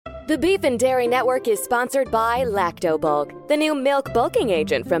The Beef and Dairy Network is sponsored by Lactobulk, the new milk bulking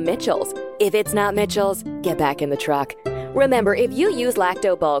agent from Mitchell's. If it's not Mitchell's, get back in the truck. Remember, if you use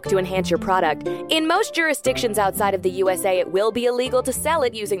Lactobulk to enhance your product, in most jurisdictions outside of the USA, it will be illegal to sell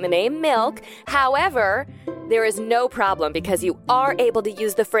it using the name milk. However, there is no problem because you are able to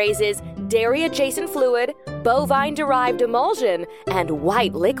use the phrases dairy-adjacent fluid, bovine-derived emulsion, and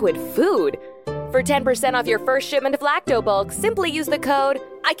white liquid food. For 10% off your first shipment of Lactobulk, simply use the code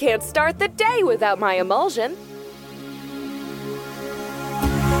I can't start the day without my emulsion.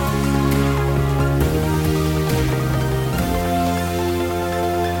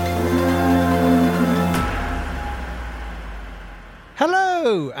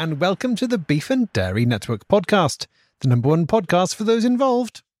 Hello, and welcome to the Beef and Dairy Network podcast, the number one podcast for those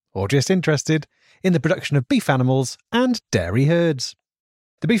involved, or just interested, in the production of beef animals and dairy herds.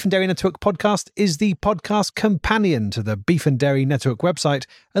 The Beef and Dairy Network podcast is the podcast companion to the Beef and Dairy Network website,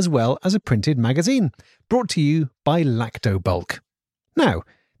 as well as a printed magazine, brought to you by Lactobulk. Now,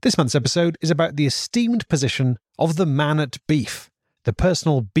 this month's episode is about the esteemed position of the man at beef, the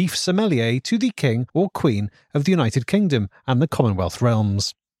personal beef sommelier to the King or Queen of the United Kingdom and the Commonwealth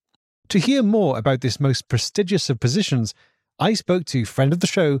realms. To hear more about this most prestigious of positions, I spoke to friend of the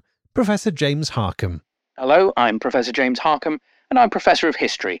show, Professor James Harcum. Hello, I'm Professor James Harcum, and I'm Professor of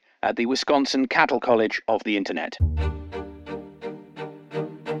History at the Wisconsin Cattle College of the Internet.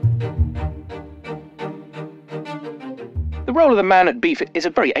 The role of the man at beef is a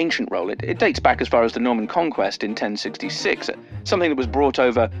very ancient role. It dates back as far as the Norman Conquest in 1066, something that was brought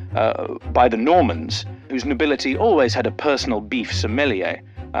over by the Normans, whose nobility always had a personal beef sommelier.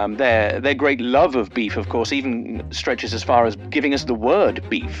 Their great love of beef, of course, even stretches as far as giving us the word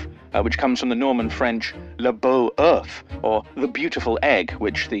beef, which comes from the Norman French le beau œuf, or the beautiful egg,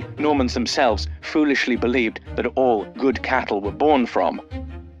 which the Normans themselves foolishly believed that all good cattle were born from.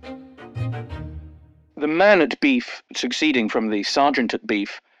 The man at beef, succeeding from the sergeant at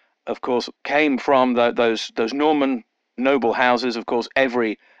beef, of course, came from those Norman noble houses. Of course,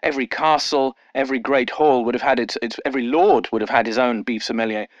 every castle, every great hall would have had its every lord would have had his own beef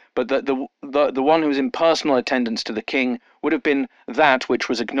sommelier. But the one who was in personal attendance to the king would have been that which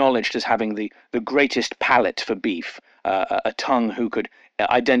was acknowledged as having the greatest palate for beef, a tongue who could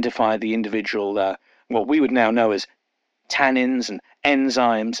identify the individual, what we would now know as tannins and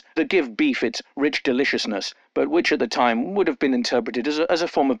enzymes that give beef its rich deliciousness, but which at the time would have been interpreted as a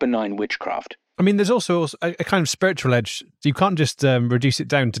form of benign witchcraft. I mean, there's also a kind of spiritual edge. You can't just reduce it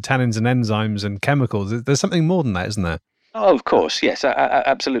down to tannins and enzymes and chemicals. There's something more than that, isn't there? Oh, of course, yes,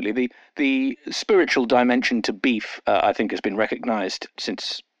 absolutely. The spiritual dimension to beef, I think, has been recognised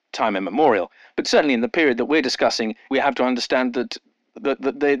since time immemorial. But certainly in the period that we're discussing, we have to understand that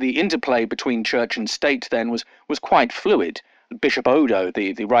the interplay between church and state then was quite fluid. Bishop Odo,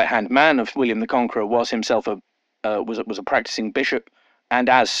 the right-hand man of William the Conqueror, was himself was a practicing bishop, and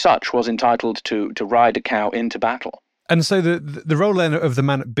as such was entitled to ride a cow into battle. And so the role then of the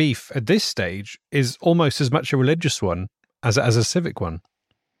man at beef at this stage is almost as much a religious one as a civic one.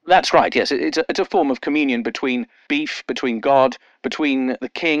 That's right, yes. It's a form of communion between beef, between God, between the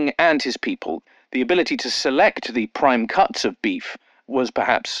king and his people. The ability to select the prime cuts of beef was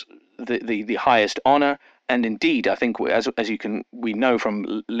perhaps the highest honour, and indeed, I think, as we know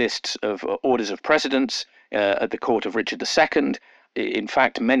from lists of orders of precedence at the court of Richard II, in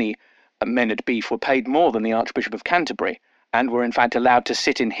fact, many men at beef were paid more than the Archbishop of Canterbury, and were in fact allowed to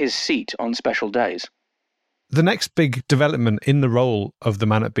sit in his seat on special days. The next big development in the role of the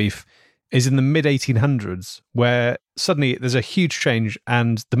man at beef is in the mid-1800s, where suddenly there's a huge change,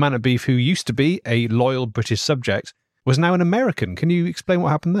 and the man at beef, who used to be a loyal British subject, was now an American. Can you explain what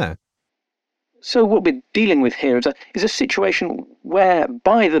happened there? So what we're dealing with here is a situation where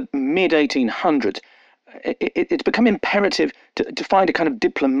by the mid-1800s, it's become imperative to find a kind of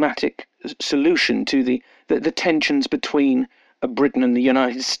diplomatic solution to the tensions between Britain and the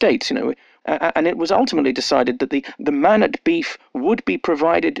United States. And it was ultimately decided that the man at beef would be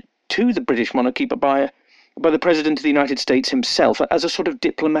provided to the British monarchy by the President of the United States himself as a sort of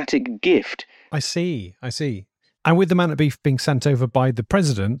diplomatic gift. I see. And with the man at beef being sent over by the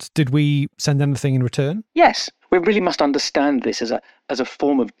President, did we send anything in return? Yes. We really must understand this as a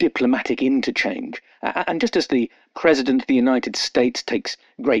form of diplomatic interchange. And just as the President of the United States takes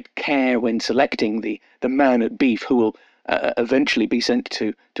great care when selecting the man at beef who will eventually be sent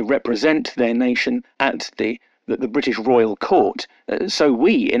to represent their nation at the British Royal Court, so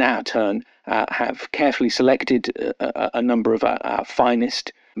we, in our turn, have carefully selected a number of our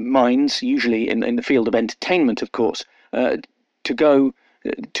finest minds, usually in the field of entertainment, of course, to go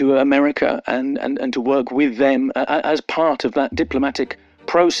to America and to work with them as part of that diplomatic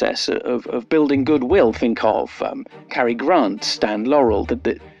process of building goodwill. Think of Cary Grant, Stan Laurel,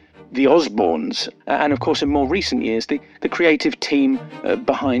 the Osbournes, and of course in more recent years the creative team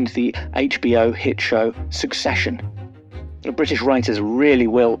behind the HBO hit show Succession. British writers really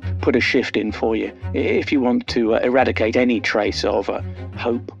will put a shift in for you if you want to eradicate any trace of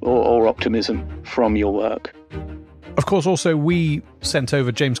hope or optimism from your work. Of course, also we sent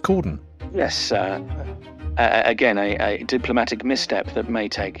over James Corden. Yes, again, a diplomatic misstep that may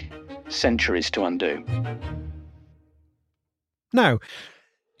take centuries to undo. Now,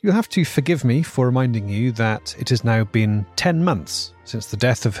 you'll have to forgive me for reminding you that it has now been 10 months since the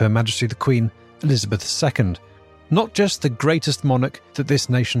death of Her Majesty the Queen Elizabeth II. Not just the greatest monarch that this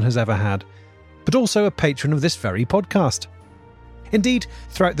nation has ever had, but also a patron of this very podcast. Indeed,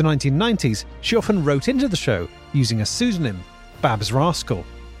 throughout the 1990s, she often wrote into the show using a pseudonym, Babs Rascal.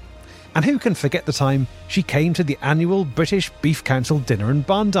 And who can forget the time she came to the annual British Beef Council dinner and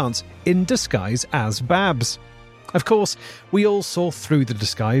barn dance in disguise as Babs? Of course, we all saw through the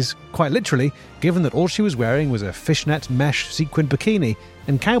disguise, quite literally, given that all she was wearing was a fishnet mesh sequined bikini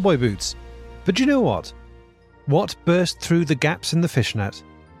and cowboy boots. But do you know what? What burst through the gaps in the fishnet,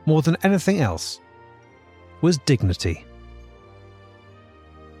 more than anything else, was dignity.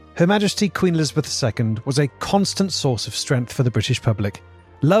 Her Majesty Queen Elizabeth II was a constant source of strength for the British public,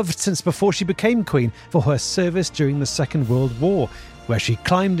 loved since before she became Queen for her service during the Second World War, where she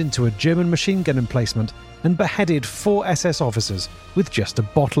climbed into a German machine gun emplacement and beheaded 4 SS officers with just a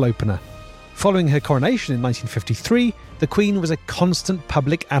bottle opener. Following her coronation in 1953, the Queen was a constant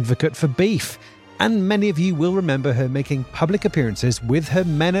public advocate for beef, and many of you will remember her making public appearances with her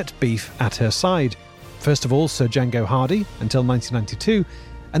men at beef at her side. First of all, Sir Django Hardy, until 1992,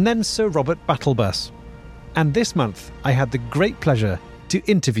 and then Sir Robert Battlebus. And this month, I had the great pleasure to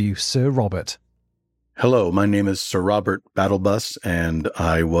interview Sir Robert. Hello, my name is Sir Robert Battlebus, and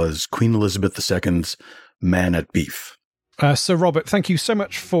I was Queen Elizabeth II's man at beef. Sir Robert, thank you so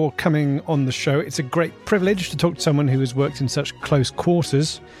much for coming on the show. It's a great privilege to talk to someone who has worked in such close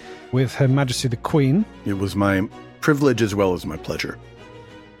quarters with Her Majesty the Queen. It was my privilege as well as my pleasure.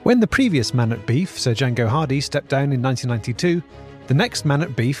 When the previous man at beef, Sir Django Hardy, stepped down in 1992, the next man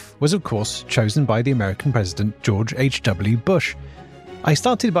at beef was, of course, chosen by the American President George H.W. Bush. I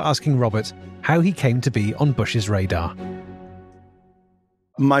started by asking Robert how he came to be on Bush's radar.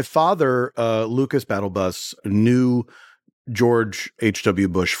 My father, Lucas Battlebus, knew George H.W.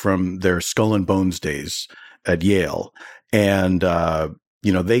 Bush from their Skull and Bones days at Yale. And,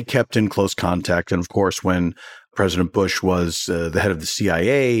 they kept in close contact. And of course, when President Bush was the head of the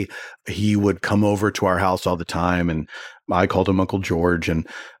CIA, he would come over to our house all the time. And I called him Uncle George. And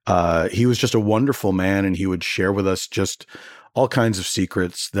he was just a wonderful man. And he would share with us just all kinds of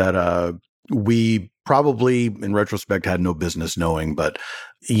secrets that we probably, in retrospect, had no business knowing. But,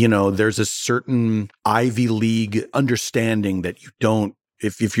 there's a certain Ivy League understanding that you don't,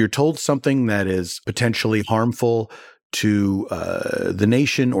 if you're told something that is potentially harmful to the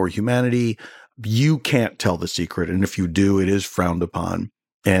nation or humanity, you can't tell the secret. And if you do, it is frowned upon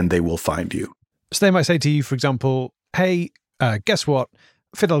and they will find you. So they might say to you, for example, hey, guess what?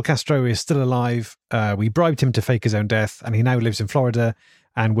 Fidel Castro is still alive. We bribed him to fake his own death, and he now lives in Florida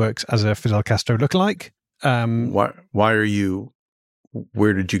and works as a Fidel Castro lookalike.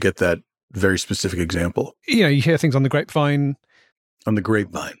 Where did you get that very specific example? You hear things on the grapevine. On the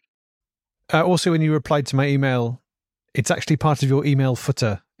grapevine. Also, when you replied to my email, it's actually part of your email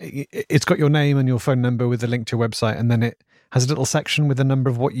footer. It's got your name and your phone number with a link to your website, and then it has a little section with a number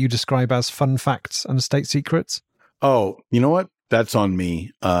of what you describe as fun facts and state secrets. Oh, you know what? That's on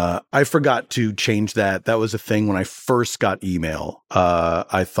me. I forgot to change that. That was a thing when I first got email.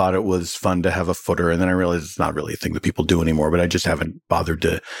 I thought it was fun to have a footer, and then I realized it's not really a thing that people do anymore, but I just haven't bothered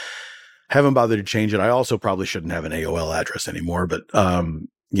to change it. I also probably shouldn't have an AOL address anymore, but,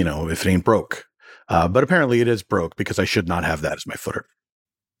 if it ain't broke. But apparently it is broke because I should not have that as my footer.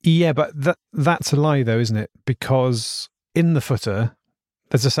 Yeah, but that's a lie though, isn't it? Because in the footer,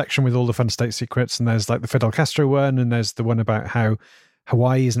 there's a section with all the fun state secrets, and there's like the Fidel Castro one, and there's the one about how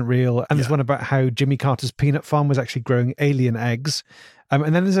Hawaii isn't real, and there's one about how Jimmy Carter's peanut farm was actually growing alien eggs.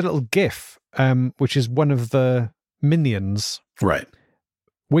 And then there's a little GIF, which is one of the minions. Right.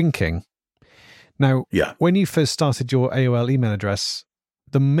 Winking. Now, when you first started your AOL email address,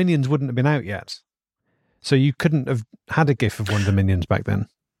 the minions wouldn't have been out yet. So you couldn't have had a GIF of one of the minions back then.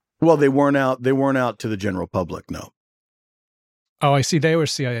 Well, they weren't out to the general public, no. Oh, I see. They were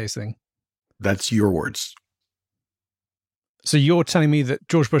CIA's thing. That's your words. So you're telling me that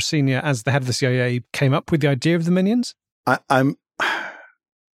George Bush Sr., as the head of the CIA, came up with the idea of the minions?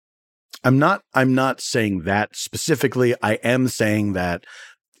 I'm not saying that specifically. I am saying that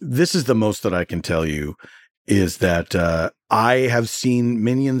this is the most that I can tell you is that I have seen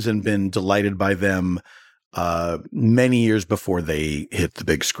Minions and been delighted by them many years before they hit the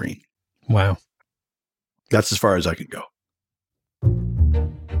big screen. Wow. That's as far as I can go.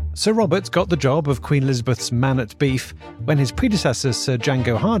 Sir Robert got the job of Queen Elizabeth's man at beef when his predecessor, Sir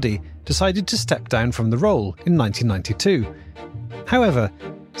Django Hardy, decided to step down from the role in 1992. However,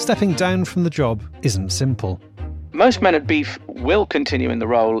 stepping down from the job isn't simple. Most men at beef will continue in the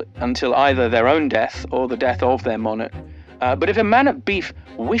role until either their own death or the death of their monarch. But if a man at beef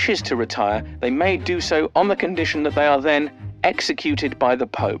wishes to retire, they may do so on the condition that they are then executed by the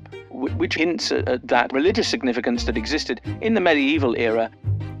Pope, which hints at that religious significance that existed in the medieval era.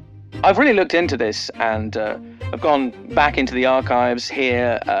 I've really looked into this, and I've gone back into the archives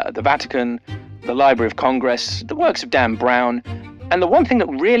here, the Vatican, the Library of Congress, the works of Dan Brown, and the one thing that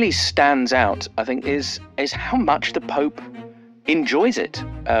really stands out, I think, is how much the Pope enjoys it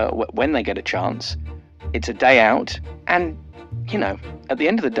when they get a chance. It's a day out, and, you know, at the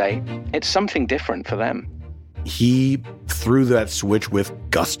end of the day, it's something different for them. He threw that switch with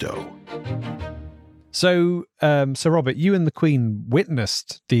gusto. So, Sir Robert, you and the Queen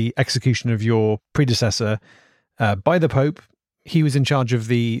witnessed the execution of your predecessor by the Pope. He was in charge of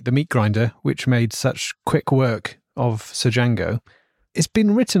the meat grinder, which made such quick work of Sir Django. It's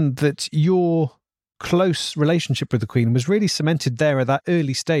been written that your close relationship with the Queen was really cemented there at that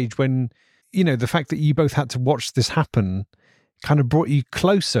early stage when, you know, the fact that you both had to watch this happen kind of brought you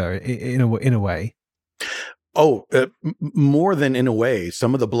closer in a way. Oh, more than in a way.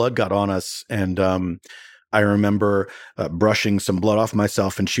 Some of the blood got on us, and I remember brushing some blood off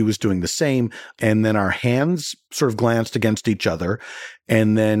myself, and she was doing the same. And then our hands sort of glanced against each other,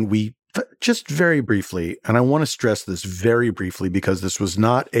 and then we just very briefly, and I want to stress this very briefly because this was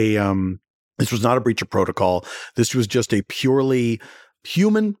not a breach of protocol. This was just a purely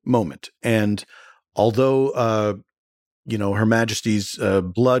human moment, and although Her Majesty's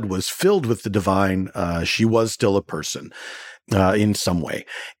blood was filled with the divine, she was still a person in some way.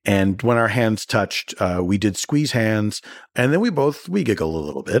 And when our hands touched, we did squeeze hands, and then we giggled a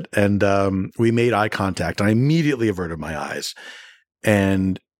little bit, and we made eye contact, and I immediately averted my eyes.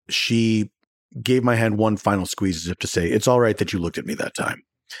 And she gave my hand one final squeeze as if to say, "It's all right that you looked at me that time."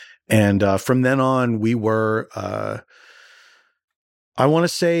 And from then on, we were, I want to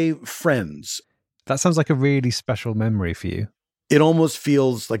say, friends. That sounds like a really special memory for you. It almost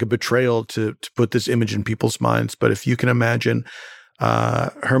feels like a betrayal to put this image in people's minds. But if you can imagine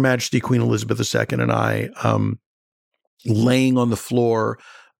Her Majesty Queen Elizabeth II and I laying on the floor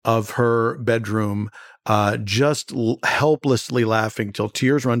of her bedroom, just helplessly laughing till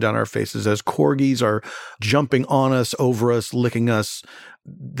tears run down our faces as corgis are jumping on us, over us, licking us,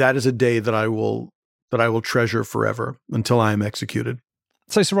 that is a day that I will treasure forever until I am executed.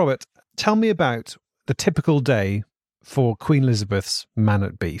 So, Sir Robert, tell me about the typical day for Queen Elizabeth's man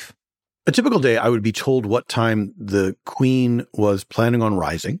at beef. A typical day, I would be told what time the Queen was planning on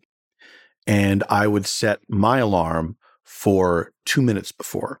rising, and I would set my alarm for 2 minutes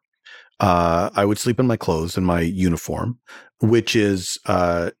before. I would sleep in my clothes and my uniform, which is,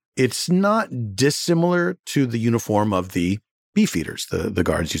 it's not dissimilar to the uniform of the beefeaters, the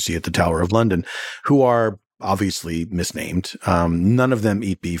guards you see at the Tower of London, who are obviously misnamed. None of them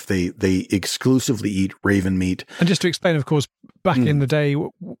eat beef. They exclusively eat raven meat. And just to explain, of course, back in the day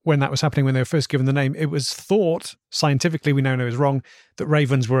when that was happening, when they were first given the name, it was thought, scientifically we now know is wrong, that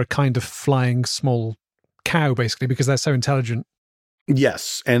ravens were a kind of flying small cow, basically, because they're so intelligent.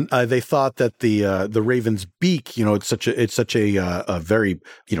 Yes, and they thought that the raven's beak, it's such a very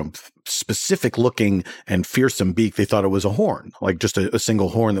specific looking and fearsome beak. They thought it was a horn, like just a single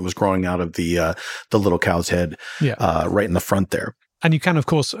horn that was growing out of the little cow's head, right in the front there. And you can, of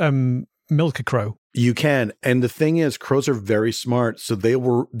course, milk a crow. You can, and the thing is, crows are very smart, so they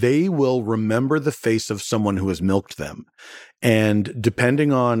will remember the face of someone who has milked them, and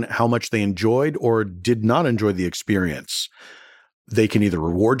depending on how much they enjoyed or did not enjoy the experience, they can either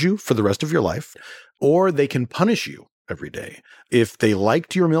reward you for the rest of your life, or they can punish you every day. If they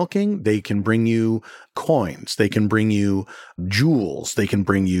liked your milking, they can bring you coins. They can bring you jewels. They can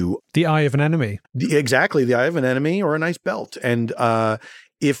bring you the eye of an enemy. Exactly, the eye of an enemy or a nice belt. And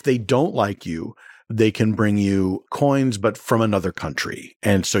if they don't like you, they can bring you coins, but from another country.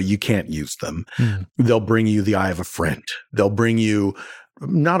 And so you can't use them. They'll bring you the eye of a friend. They'll bring you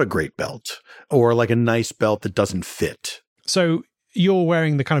not a great belt, or like a nice belt that doesn't fit. So you're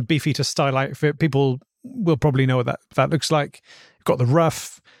wearing the kind of beefeater style outfit. People will probably know what that looks like. You've got the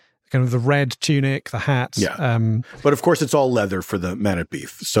ruff, kind of the red tunic, the hat. Yeah. But of course, it's all leather for the Man at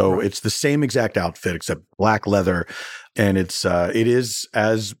Beef. So it's the same exact outfit except black leather. And it is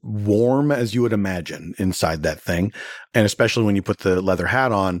as warm as you would imagine inside that thing. And especially when you put the leather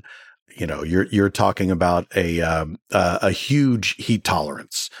hat on, you're talking about a huge heat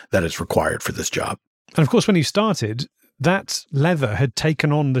tolerance that is required for this job. And of course, when you started, that leather had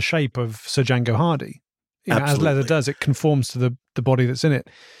taken on the shape of Sir Django Hardy. As leather does, it conforms to the body that's in it.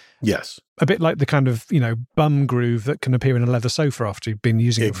 Yes. A bit like the kind of, bum groove that can appear in a leather sofa after you've been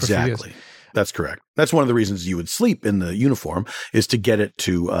using it for a few years. Exactly. That's correct. That's one of the reasons you would sleep in the uniform, is to get it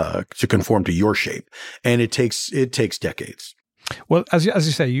to conform to your shape. And it takes decades. Well, as you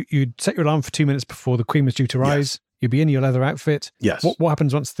say, you'd set your alarm for 2 minutes before the Queen was due to rise. Yes. You'd be in your leather outfit. Yes. What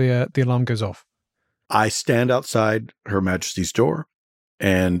happens once the alarm goes off? I stand outside Her Majesty's door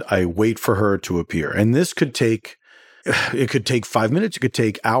and I wait for her to appear. And this could take 5 minutes. It could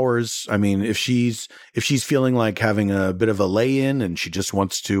take hours. I mean, if she's feeling like having a bit of a lay-in and she just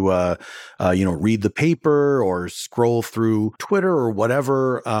wants to, read the paper or scroll through Twitter or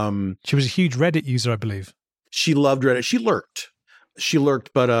whatever. She was a huge Reddit user, I believe. She loved Reddit. She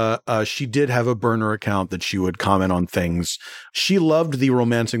lurked, but she did have a burner account that she would comment on things. She loved the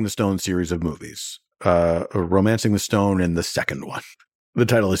Romancing the Stone series of movies. Romancing the Stone and the second one. The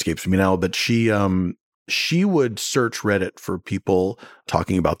title escapes me now, but she would search Reddit for people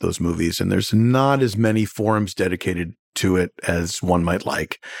talking about those movies, and there's not as many forums dedicated to it as one might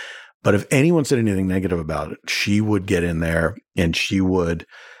like. But if anyone said anything negative about it, she would get in there and she would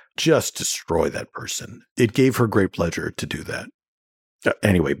just destroy that person. It gave her great pleasure to do that.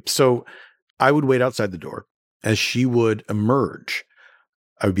 Anyway, so I would wait outside the door as she would emerge.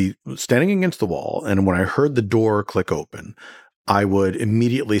 I would be standing against the wall, and when I heard the door click open, I would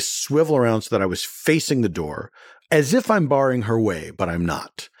immediately swivel around so that I was facing the door as if I'm barring her way, but I'm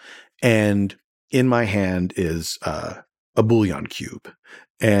not. And in my hand is a bouillon cube.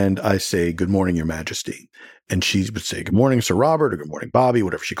 And I say, "Good morning, Your Majesty." And she would say, "Good morning, Sir Robert," or "Good morning, Bobby,"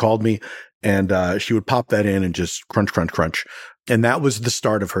 whatever she called me. And she would pop that in and just crunch, crunch, crunch. And that was the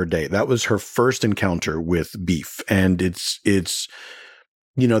start of her day. That was her first encounter with beef. And it's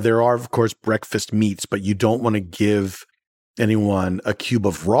there are, of course, breakfast meats, but you don't want to give anyone a cube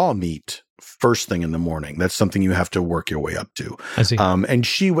of raw meat first thing in the morning. That's something you have to work your way up to. I see. And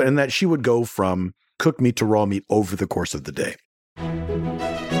she would go from cooked meat to raw meat over the course of the day.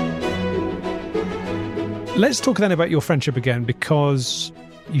 Let's talk then about your friendship again, because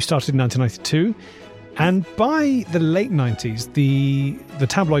you started in 1992, and by the late 90s, the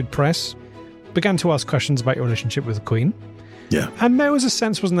tabloid press began to ask questions about your relationship with the Queen. Yeah. And there was a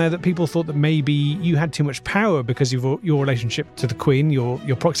sense, wasn't there, that people thought that maybe you had too much power because of your relationship to the Queen, your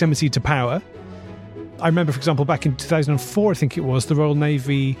proximity to power. I remember, for example, back in 2004, I think it was, the Royal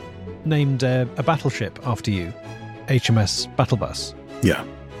Navy named a battleship after you, HMS Battlebus. Yeah.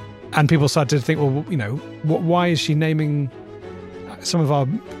 And people started to think, well, why is she naming some of our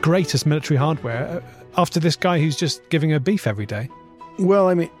greatest military hardware after this guy who's just giving her beef every day? Well,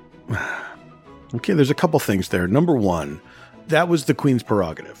 I mean, okay, there's a couple things there. Number one, that was the Queen's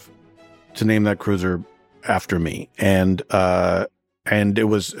prerogative to name that cruiser after me. And it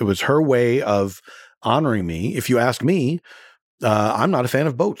was her way of honoring me. If you ask me, I'm not a fan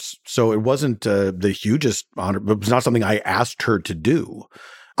of boats. So it wasn't the hugest honor. It was not something I asked her to do.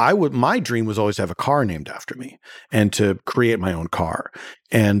 My dream was always to have a car named after me and to create my own car.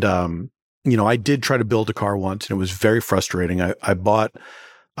 And, I did try to build a car once, and it was very frustrating. I bought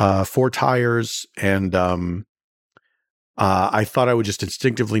 4 tires, and I thought I would just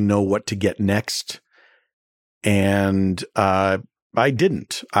instinctively know what to get next. And I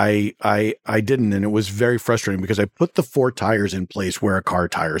didn't. I didn't. And it was very frustrating because I put the 4 tires in place where a car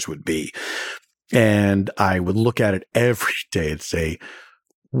tires would be. And I would look at it every day and say,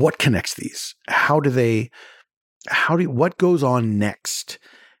 what connects these? What goes on next?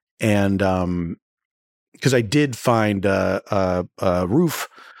 And, because I did find a roof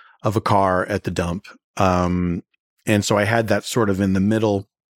of a car at the dump. And so I had that sort of in the middle.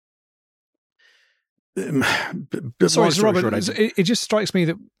 Sorry, Robert, it just strikes me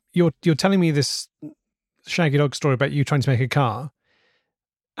that you're telling me this Shaggy Dog story about you trying to make a car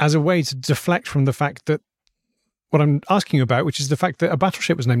as a way to deflect from the fact that what I'm asking you about, which is the fact that a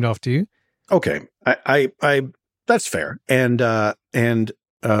battleship was named after you. Okay, I that's fair, and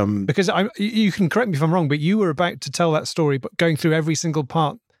because you can correct me if I'm wrong, but you were about to tell that story, but going through every single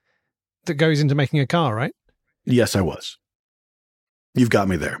part that goes into making a car, right? Yes, I was. You've got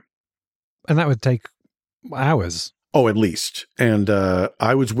me there, and that would take hours. Oh, at least. And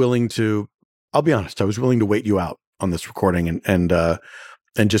I was willing to. I'll be honest. I was willing to wait you out on this recording and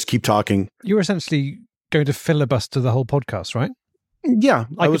and just keep talking. You were essentially going to filibuster the whole podcast, right? Yeah,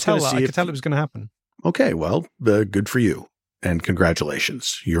 I could tell it was going to happen. Okay, well, good for you, and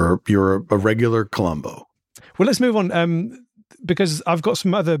congratulations. You're a regular Columbo. Well, let's move on because I've got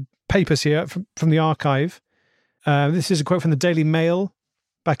some other papers here from the archive. This is a quote from the Daily Mail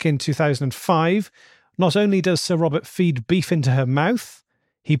back in 2005. Not only does Sir Robert feed beef into her mouth,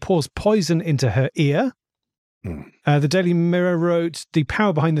 he pours poison into her ear. The Daily Mirror wrote, the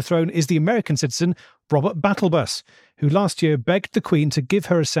power behind the throne is the American citizen Robert Battlebus, who last year begged the Queen to give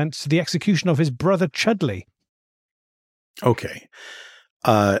her assent to the execution of his brother Chudley. Okay.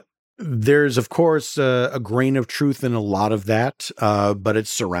 There's, of course, a grain of truth in a lot of that, but it's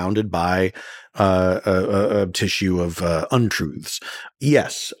surrounded by a tissue of untruths.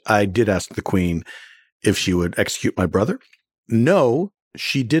 Yes, I did ask the Queen if she would execute my brother. No,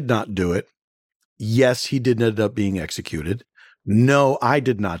 she did not do it. Yes, he did end up being executed. No, I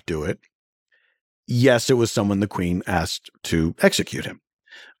did not do it. Yes, it was someone the Queen asked to execute him.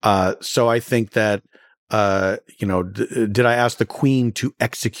 So I think that, did I ask the Queen to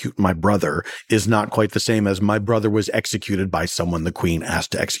execute my brother is not quite the same as my brother was executed by someone the Queen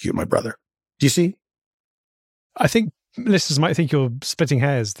asked to execute my brother. Do you see? I think listeners might think you're splitting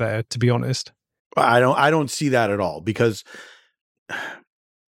hairs there, to be honest. I don't see that at all, because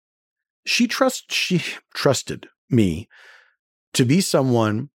she trusted me to be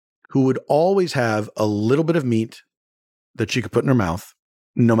someone who would always have a little bit of meat that she could put in her mouth,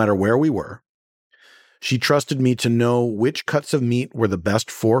 no matter where we were. She trusted me to know which cuts of meat were the best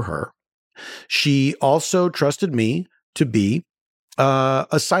for her. She also trusted me to be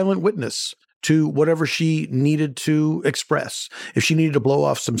a silent witness to whatever she needed to express. If she needed to blow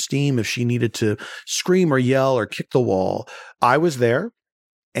off some steam, if she needed to scream or yell or kick the wall, I was there.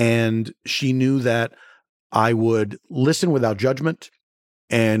 And she knew that I would listen without judgment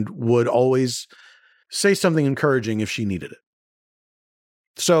and would always say something encouraging if she needed it.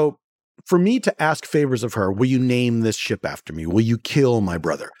 So for me to ask favors of her, will you name this ship after me? Will you kill my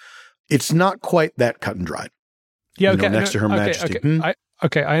brother? It's not quite that cut and dried. Yeah, okay. Next to Her Majesty.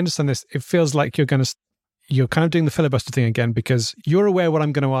 Okay. I understand this. It feels like you're kind of doing the filibuster thing again, because you're aware what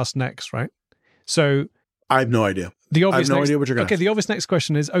I'm going to ask next, right? So I have no idea. I have no idea what you're going to ask. The obvious next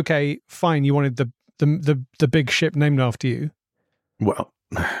question is, okay, fine, you wanted the big ship named after you. Well,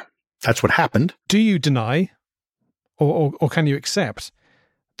 that's what happened. Do you deny, or can you accept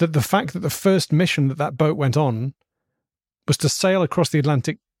that the fact that the first mission that boat went on was to sail across the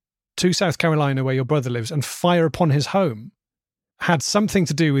Atlantic to South Carolina, where your brother lives, and fire upon his home, had something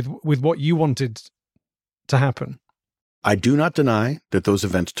to do with what you wanted to happen? I do not deny that those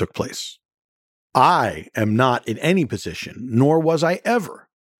events took place. I am not in any position, nor was I ever,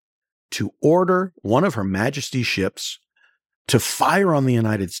 to order one of Her Majesty's ships to fire on the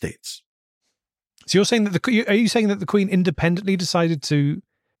United States. So you're saying that are you saying that the Queen independently decided to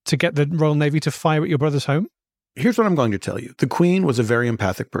get the Royal Navy to fire at your brother's home? Here's what I'm going to tell you. The Queen was a very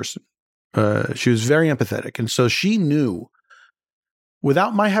empathic person. She was very empathetic. And so she knew,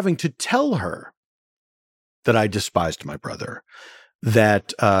 without my having to tell her that I despised my brother,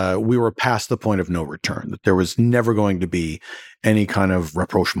 that we were past the point of no return, that there was never going to be any kind of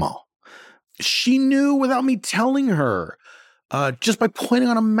rapprochement. She knew without me telling her, just by pointing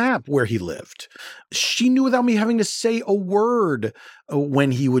on a map where he lived. She knew without me having to say a word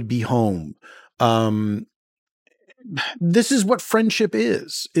when he would be home. This is what friendship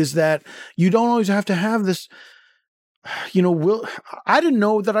is that you don't always have to have this, I didn't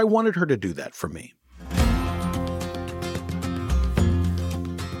know that I wanted her to do that for me.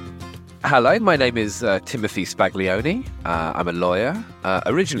 Hello, my name is Timothy Spaglione. I'm a lawyer,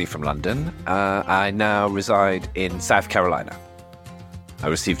 originally from London. I now reside in South Carolina. I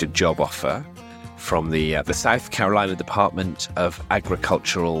received a job offer from the South Carolina Department of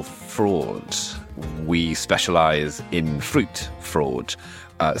Agricultural Fraud. We specialize in fruit fraud,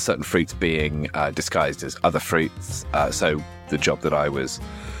 certain fruits being disguised as other fruits. So the job that I was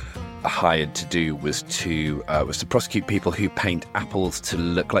hired to do was to prosecute people who paint apples to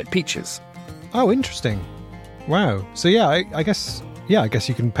look like peaches. Oh, interesting. Wow. So yeah, I guess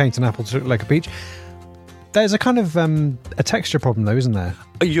you can paint an apple to look like a peach. There's a kind of a texture problem though, isn't there?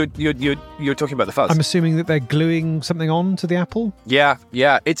 You're talking about the fuzz. I'm assuming that they're gluing something on to the apple? Yeah.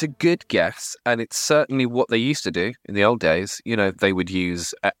 It's a good guess, and it's certainly what they used to do in the old days. They would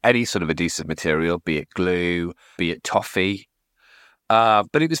use any sort of adhesive material, be it glue, be it toffee.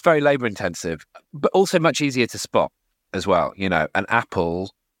 But it was very labour intensive, but also much easier to spot as well. An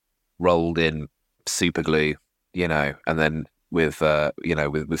apple rolled in super glue, and then with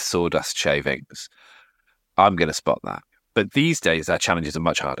sawdust shavings. I'm going to spot that. But these days, our challenges are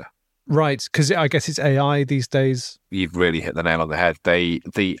much harder. Right, because I guess it's AI these days. You've really hit the nail on the head.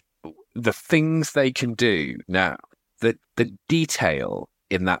 The things they can do now, the detail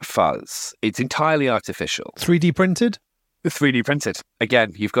in that fuzz, it's entirely artificial. 3D printed? 3D printed.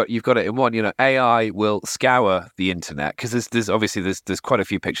 Again, you've got it in one. AI will scour the internet because there's obviously quite a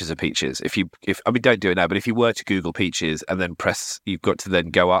few pictures of peaches. If don't do it now, but if you were to Google peaches and then you've got to then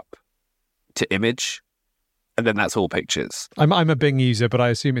go up to image, and then that's all pictures. I'm a Bing user, but I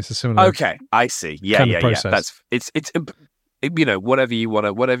assume it's a similar. Okay, I see. Yeah. That's it's whatever you want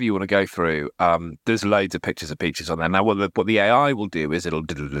to go through. There's loads of pictures of peaches on there. Now, what the AI will do is it'll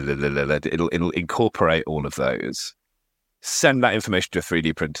incorporate all of those, send that information to a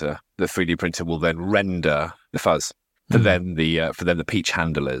 3D printer. The 3D printer will then render the fuzz for then the peach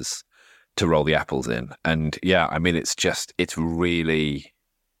handlers to roll the apples in. And yeah, I mean, it's really,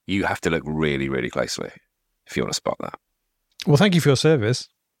 you have to look really, really closely if you want to spot that. Well, thank you for your service.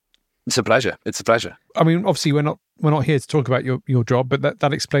 It's a pleasure. I mean, obviously, we're not here to talk about your job, but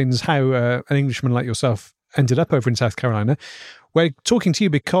that explains how an Englishman like yourself ended up over in South Carolina. We're talking to you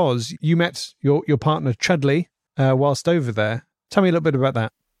because you met your partner Chudley whilst over there. Tell me a little bit about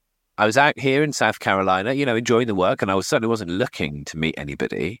that. I was out here in South Carolina, enjoying the work, and I certainly wasn't looking to meet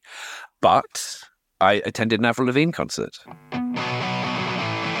anybody, but I attended an Avril Lavigne concert.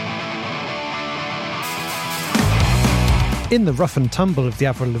 In the rough and tumble of the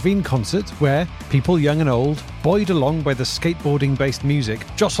Avril Lavigne concert, where people young and old, buoyed along by the skateboarding-based music,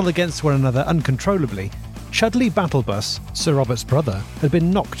 jostle against one another uncontrollably, Chudley Battlebus, Sir Robert's brother, had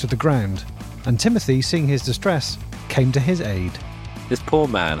been knocked to the ground, and Timothy, seeing his distress, came to his aid. This poor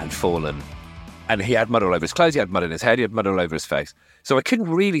man had fallen, and he had mud all over his clothes, he had mud in his head, he had mud all over his face. So I couldn't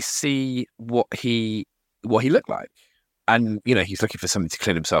really see what he looked like. And, he's looking for something to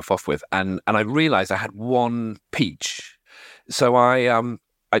clean himself off with. And I realised I had one peach. So I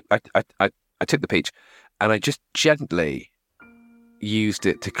took the peach and I just gently used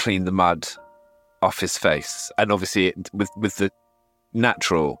it to clean the mud off his face. And obviously with the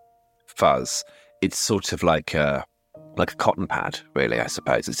natural fuzz, it's sort of like a cotton pad, really, I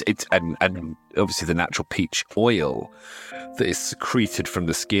suppose. It's and obviously the natural peach oil that is secreted from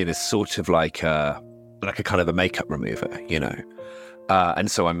the skin is sort of like a kind of a makeup remover,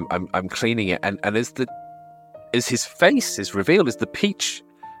 And so I'm cleaning it, and as his face is revealed, as the peach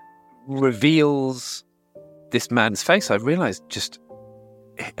reveals this man's face, I realised just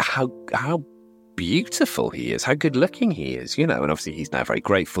how beautiful he is, how good looking he is, and obviously he's now very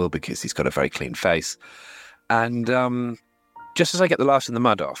grateful because he's got a very clean face. And just as I get the last of the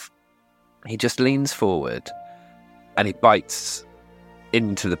mud off, he just leans forward and he bites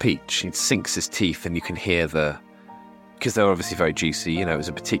into the peach. He sinks his teeth, and you can hear because they're obviously very juicy, it was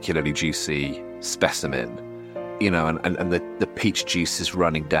a particularly juicy specimen. And the peach juice is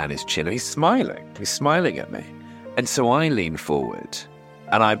running down his chin. And he's smiling at me. And so I lean forward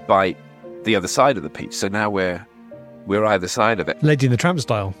and I bite the other side of the peach. So now we're either side of it. Lady and the Tramp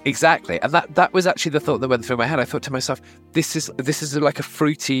style. Exactly. And that was actually the thought that went through my head. I thought to myself, this is like a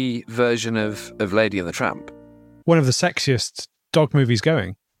fruity version of Lady and the Tramp. One of the sexiest dog movies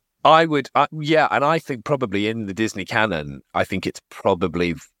going. I would, and I think probably in the Disney canon, I think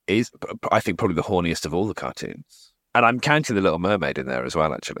probably the horniest of all the cartoons. And I'm counting The Little Mermaid in there as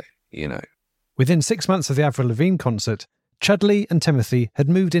well, actually, Within 6 months of the Avril Lavigne concert, Chudley and Timothy had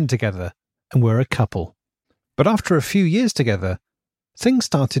moved in together and were a couple. But after a few years together, things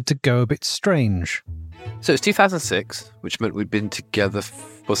started to go a bit strange. So it's 2006, which meant we'd been together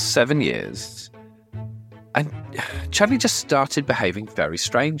for 7 years. And Chudley just started behaving very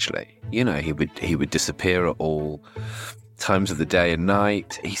strangely. He would disappear at all times of the day and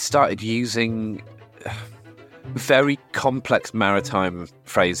night. He started using very complex maritime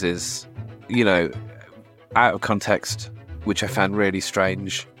phrases, out of context, which I found really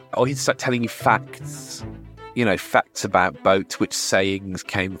strange. Or he'd start telling you facts, facts about boats, which sayings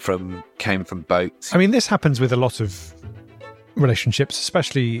came from boats. I mean, this happens with a lot of relationships,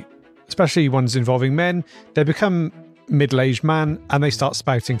 especially ones involving men. They become middle-aged man and they start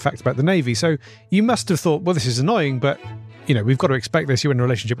spouting facts about the Navy. So you must have thought, well, this is annoying, but we've got to expect this. You're in a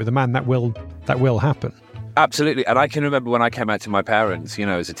relationship with a man, that will happen. Absolutely. And I can remember when I came out to my parents,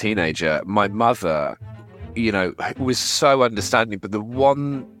 as a teenager, my mother, was so understanding, but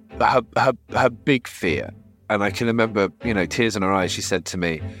her big fear, and I can remember, tears in her eyes, she said to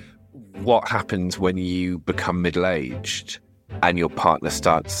me, what happens when you become middle-aged and your partner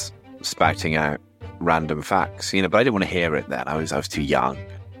starts spouting out random facts, but I didn't want to hear it then. I was too young.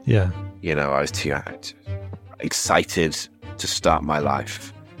 Yeah. I was too excited to start my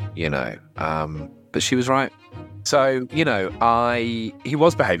life, but she was right. So, he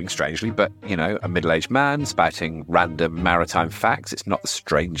was behaving strangely, but, a middle-aged man spouting random maritime facts. It's not the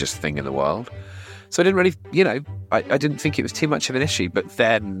strangest thing in the world. So I didn't really, I didn't think it was too much of an issue. But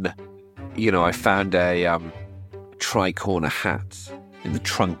then, I found a tri-corner hat in the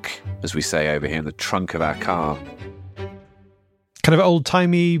trunk, as we say over here, in the trunk of our car. Kind of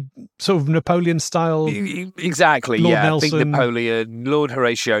old-timey, sort of Napoleon style. Exactly, Lord yeah. Nelson. Think Napoleon, Lord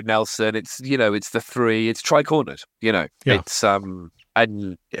Horatio Nelson. It's, it's the three. It's tri-cornered. Yeah. It's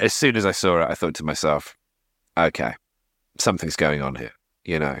and as soon as I saw it, I thought to myself, okay, something's going on here.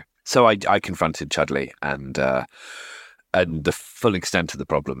 So I confronted Chudley, and the full extent of the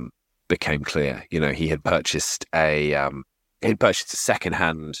problem became clear. He had purchased a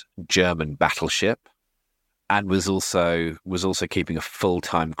second-hand German battleship. And was also keeping a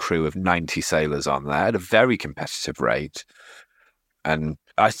full-time crew of 90 sailors on there at a very competitive rate. And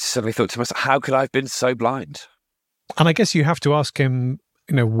I suddenly thought to myself, how could I have been so blind? And I guess you have to ask him,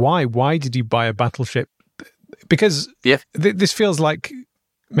 why? Why did you buy a battleship? Because this feels like,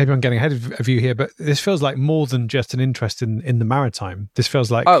 maybe I'm getting ahead of you here, but this feels like more than just an interest in the maritime. This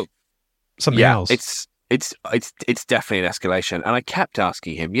feels like something else. It's definitely an escalation. And I kept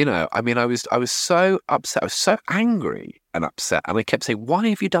asking him, I was so upset. I was so angry and upset. And I kept saying, why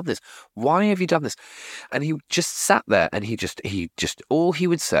have you done this? Why have you done this? And he just sat there, and he just all he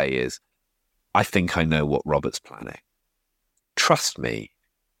would say is, I think I know what Robert's planning. Trust me,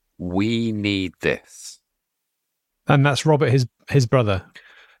 we need this. And that's Robert, his brother.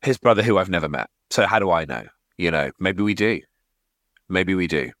 His brother, who I've never met. So how do I know? Maybe we do. Maybe we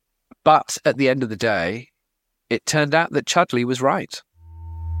do. But at the end of the day, it turned out that Chudley was right.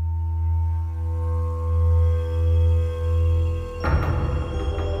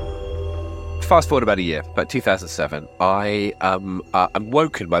 Fast forward about a year, about 2007, I'm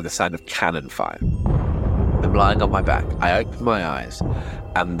woken by the sound of cannon fire. I'm lying on my back. I open my eyes,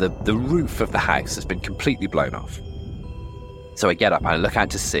 and the roof of the house has been completely blown off. So I get up and I look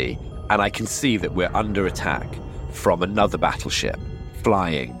out to sea, and I can see that we're under attack from another battleship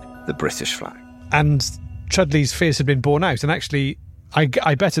flying the British flag. And Chudley's fears had been borne out. And actually, I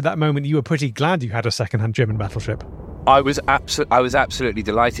bet at that moment you were pretty glad you had a second-hand German battleship. I was absolutely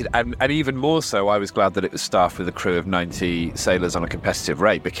delighted, and even more so, I was glad that it was staffed with a crew of 90 sailors on a competitive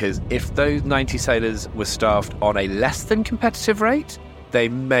rate, because if those 90 sailors were staffed on a less than competitive rate, they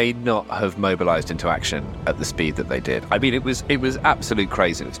may not have mobilised into action at the speed that they did. I mean, it was absolute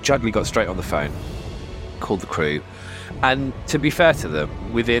craziness. Chudley got straight on the phone, called the crew, and to be fair to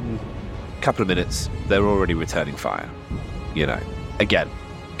them, within a couple of minutes, they're already returning fire. Again,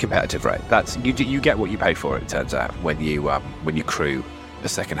 competitive rate. That's you get what you pay for. It turns out when you crew a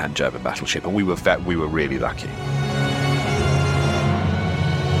second-hand German battleship, and we were really lucky.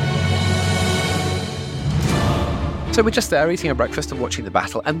 So we're just there eating our breakfast and watching the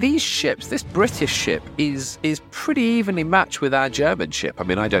battle. And these ships, this British ship, is pretty evenly matched with our German ship. I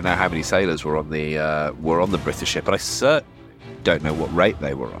mean, I don't know how many sailors were on the British ship, but I certainly don't know what rate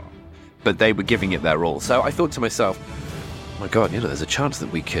they were on. But they were giving it their all. So I thought to myself, oh my God, there's a chance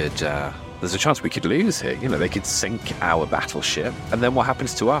that we could lose here. They could sink our battleship, and then what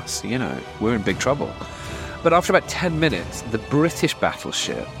happens to us? We're in big trouble. But after about 10 minutes, the British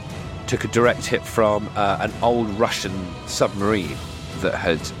battleship took a direct hit from an old Russian submarine that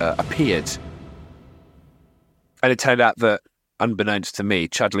had appeared. And it turned out that, unbeknownst to me,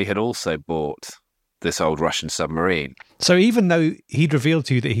 Chudley had also bought this old Russian submarine. So even though he'd revealed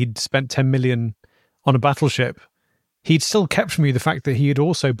to you that he'd spent 10 million on a battleship, he'd still kept from you the fact that he had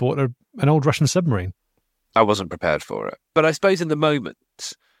also bought an old Russian submarine. I wasn't prepared for it. But I suppose in the moment,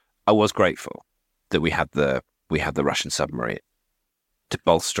 I was grateful that we had the Russian submarine to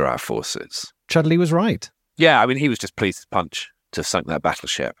bolster our forces. Chudley was right. Yeah, I mean, he was just pleased as punch to have sunk that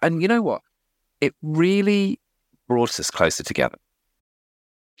battleship. And you know what? It really brought us closer together.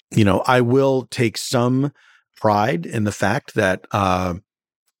 I will take some pride in the fact that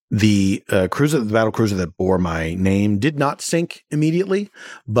the battle cruiser that bore my name did not sink immediately,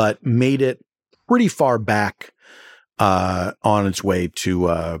 but made it pretty far back on its way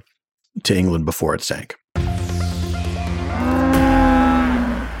to England before it sank.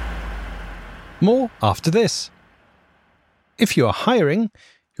 More after this. If you are hiring,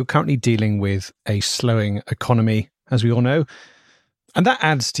 you're currently dealing with a slowing economy, as we all know, and that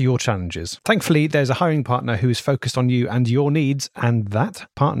adds to your challenges. Thankfully, there's a hiring partner who is focused on you and your needs, and that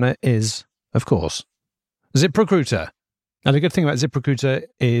partner is, of course, ZipRecruiter. Now, the good thing about ZipRecruiter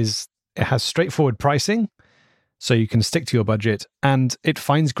is it has straightforward pricing, so you can stick to your budget, and it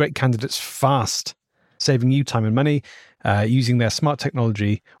finds great candidates fast, saving you time and money. using their smart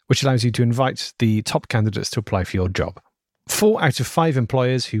technology, which allows you to invite the top candidates to apply for your job. 4 out of 5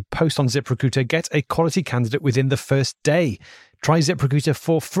 employers who post on ZipRecruiter get a quality candidate within the first day. Try ZipRecruiter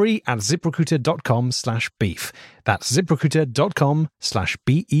for free at ziprecruiter.com/beef. That's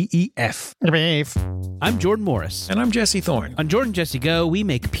ziprecruiter.com/BEEF. Beef. I'm Jordan Morris. And I'm Jesse Thorne. On Jordan Jesse Go, we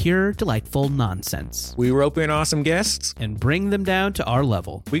make pure, delightful nonsense. We rope in awesome guests and bring them down to our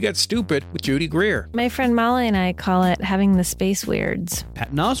level. We get stupid with Judy Greer. My friend Molly and I call it having the space weirds.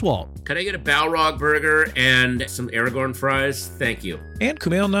 Patton Oswalt. Could I get a Balrog burger and some Aragorn fries? Thank you. And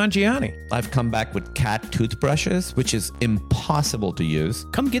Kumail Nanjiani. I've come back with cat toothbrushes, which is impossible to use.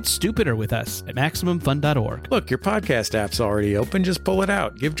 Come get stupider with us at MaximumFun.org. Look, your podcast app's already open. Just pull it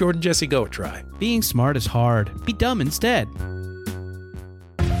out. Give Jordan Jesse Go a try. Being smart is hard. Be dumb instead.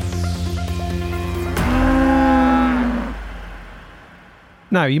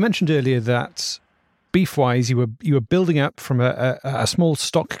 Now, you mentioned earlier that beef-wise, you were building up from a small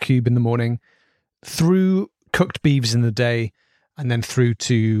stock cube in the morning through cooked beeves in the day and then through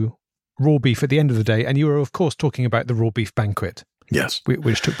to raw beef at the end of the day. And you were, of course, talking about the raw beef banquet. Yes.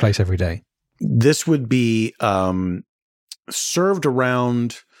 Which took place every day. This would be served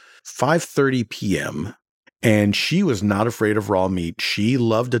around 5:30 p.m., and she was not afraid of raw meat. She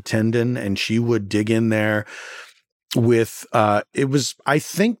loved a tendon, and she would dig in there with, it was, I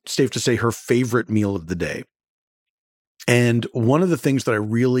think, safe to say, her favorite meal of the day. And one of the things that I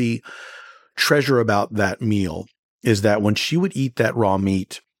really treasure about that meal is that when she would eat that raw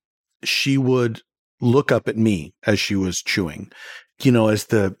meat, she would look up at me as she was chewing, as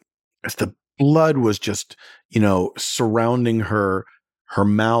the blood was just, surrounding her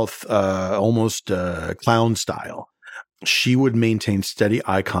mouth, almost clown style. She would maintain steady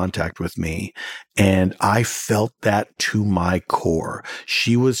eye contact with me, and I felt that to my core.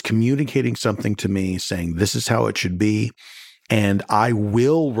 She was communicating something to me, saying, this is how it should be, and I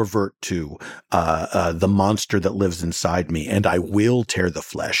will revert to the monster that lives inside me, and I will tear the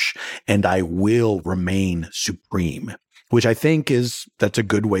flesh, and I will remain supreme, which I think that's a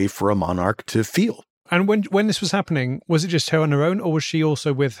good way for a monarch to feel. And when this was happening, was it just her on her own, or was she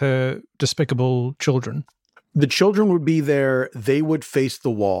also with her despicable children? The children would be there. They would face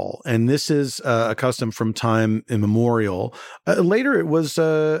the wall. And this is a custom from time immemorial. Later, it was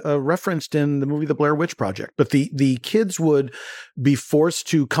referenced in the movie The Blair Witch Project. But the kids would be forced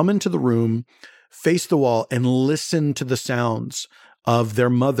to come into the room, face the wall, and listen to the sounds of their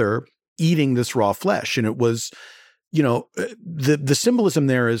mother eating this raw flesh. And it was, the symbolism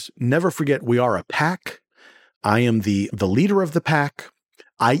there is never forget we are a pack. I am the leader of the pack.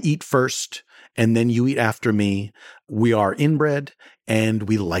 I eat first, and then you eat after me. We are inbred, and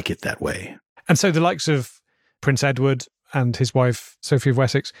we like it that way. And so the likes of Prince Edward and his wife, Sophie of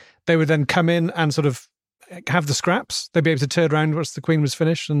Wessex, they would then come in and sort of have the scraps. They'd be able to turn around once the Queen was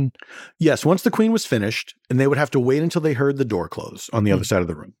finished. And yes, once the Queen was finished, and they would have to wait until they heard the door close on the other side of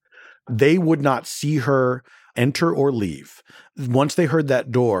the room. They would not see her enter or leave. Once they heard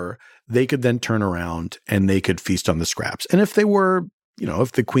that door, they could then turn around and they could feast on the scraps. And if they were,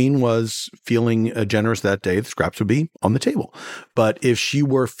 if the Queen was feeling generous that day, the scraps would be on the table. But if she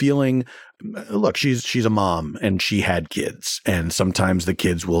were feeling, look, she's a mom and she had kids, and sometimes the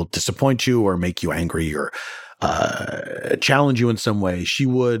kids will disappoint you or make you angry or challenge you in some way, she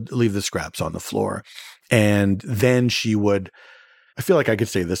would leave the scraps on the floor. And then she would, I feel like I could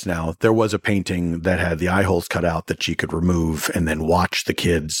say this now, there was a painting that had the eye holes cut out that she could remove and then watch the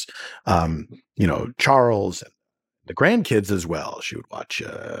kids, Charles and the grandkids as well. She would watch,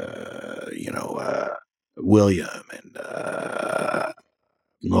 William and,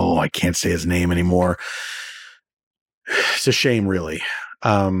 I can't say his name anymore. It's a shame, really.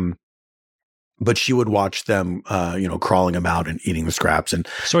 But she would watch them, crawling about and eating the scraps. And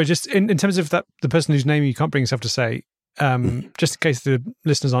sorry, just in terms of that, the person whose name you can't bring yourself to say, just in case the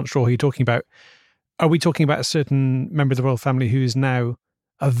listeners aren't sure who you're talking about, are we talking about a certain member of the royal family who is now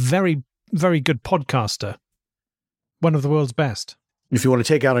a very, very good podcaster? One of the world's best. If you want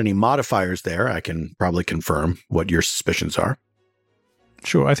to take out any modifiers there, I can probably confirm what your suspicions are.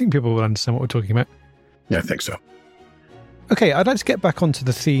 Sure, I think people will understand what we're talking about. Yeah, I think so. Okay, I'd like to get back onto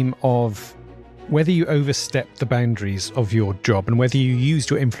the theme of whether you overstepped the boundaries of your job and whether you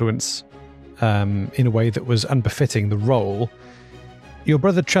used your influence in a way that was unbefitting the role. Your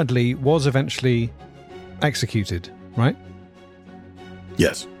brother Chudley was eventually executed, right?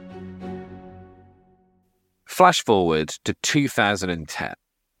 Yes. Flash forward to 2010,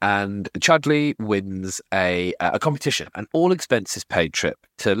 and Chudley wins a competition, an all-expenses paid trip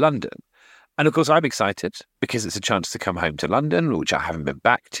to London. And of course, I'm excited because it's a chance to come home to London, which I haven't been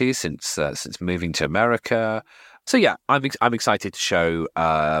back to since moving to America. So yeah, I'm excited to show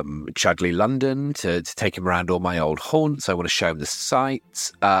Chudley London, to take him around all my old haunts. I want to show him the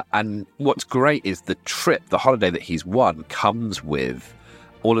sights. And what's great is the holiday that he's won comes with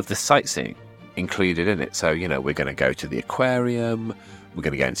all of the sightseeing included in it. So, we're going to go to the aquarium, we're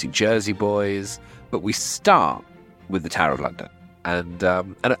going to go and see Jersey Boys, but we start with the Tower of London. And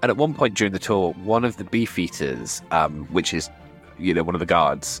at one point during the tour, one of the Beefeaters, which is, one of the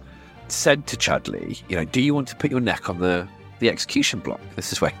guards, said to Chudley, do you want to put your neck on the execution block?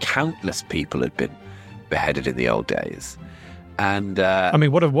 This is where countless people had been beheaded in the old days. And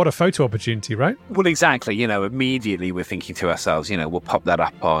what a photo opportunity, right? Well, exactly. Immediately we're thinking to ourselves, we'll pop that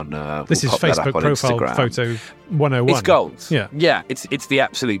up on this is Facebook profile Instagram. Photo 101. It's gold. Yeah. It's the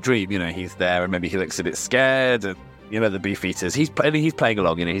absolute dream. He's there, and maybe he looks a bit scared, and the Beefeaters. He's playing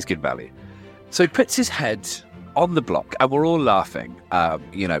along. He's good value. So he puts his head on the block, and we're all laughing,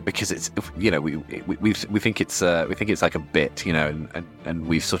 because it's, we think it's like a bit, and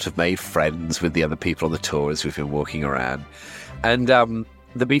we've sort of made friends with the other people on the tour as we've been walking around, and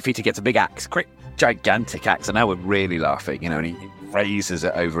the Beefeater gets a big axe, great gigantic axe, and now we're really laughing, and he raises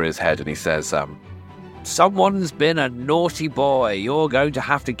it over his head, and he says, someone's been a naughty boy, you're going to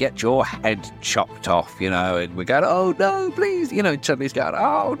have to get your head chopped off, and we're going, oh no, please, Chudley's going,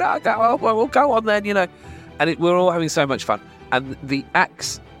 oh no, we'll go on then, and we're all having so much fun. And the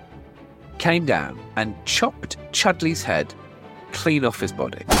axe came down and chopped Chudley's head clean off his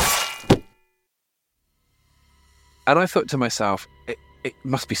body. And I thought to myself, it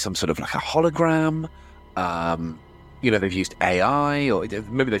must be some sort of like a hologram. They've used AI, or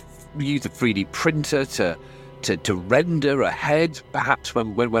maybe they've used a 3D printer to render a head, perhaps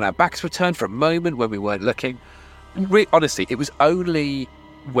when our backs were turned for a moment when we weren't looking. Honestly, it was only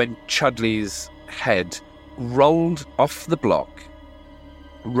when Chudley's head rolled off the block,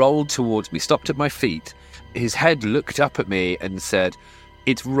 rolled towards me, stopped at my feet. His head looked up at me and said,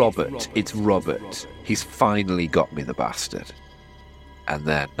 it's Robert. He's finally got me, the bastard. And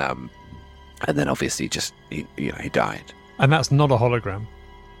then obviously just, he died. And that's not a hologram.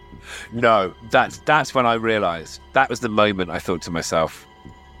 No, that's when I realised. That was the moment I thought to myself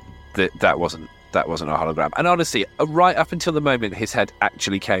that wasn't a hologram. And honestly, right up until the moment his head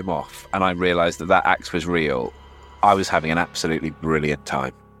actually came off and I realised that axe was real, I was having an absolutely brilliant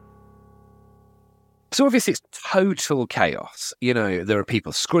time. So obviously it's total chaos. There are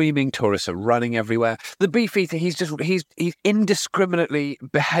people screaming, tourists are running everywhere. The Beefeater, he's indiscriminately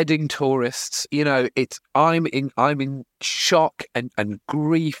beheading tourists. I'm in shock and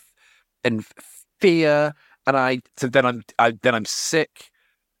grief and fear, and then I'm sick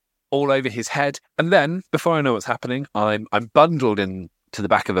all over his head. And then, before I know what's happening, I'm bundled into the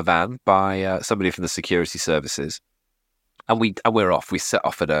back of a van by somebody from the security services, and we're off. We set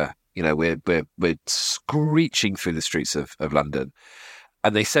off at we're screeching through the streets of London,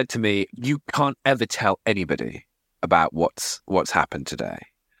 and they said to me, "You can't ever tell anybody about what's happened today."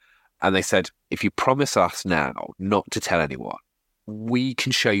 And they said, "If you promise us now not to tell anyone, we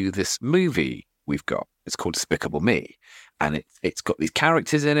can show you this movie we've got. It's called Despicable Me, and it's got these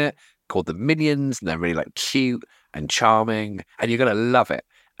characters in it called the Minions, and they're really cute and charming, and you're going to love it.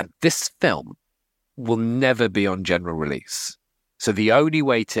 And this film will never be on general release. So the only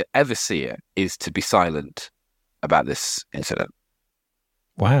way to ever see it is to be silent about this incident."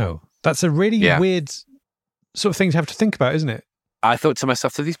 Wow. That's a really weird sort of thing to have to think about, isn't it? I thought to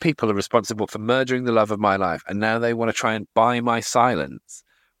myself, so these people are responsible for murdering the love of my life, and now they want to try and buy my silence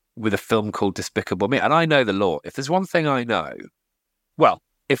with a film called Despicable Me. And I know the law. If there's one thing I know,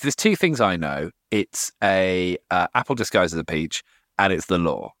 if there's two things I know, it's a apple disguised as a peach, and it's the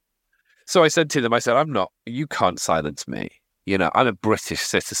law. So I said to them, you can't silence me. I'm a British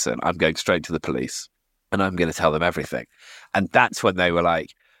citizen. I'm going straight to the police and I'm going to tell them everything. And that's when they were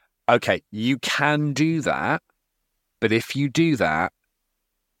like, okay, you can do that, but if you do that,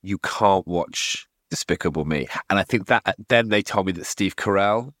 you can't watch Despicable Me. And I think that then they told me that Steve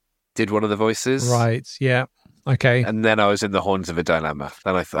Carell did one of the voices. Right, yeah. Okay. And then I was in the horns of a dilemma.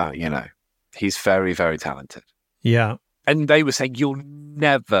 Then I thought, he's very, very talented. Yeah. And they were saying, you'll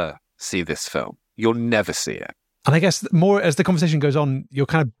never see this film. You'll never see it. And I guess more as the conversation goes on, you're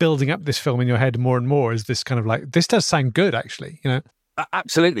kind of building up this film in your head more and more as this kind of this does sound good, actually,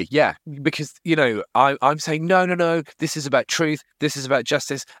 Absolutely, yeah. Because, I'm saying, no, this is about truth, this is about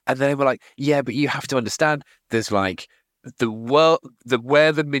justice. And then they were like, yeah, but you have to understand, there's the world,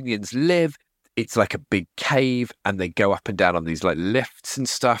 where the Minions live, it's like a big cave, and they go up and down on these lifts and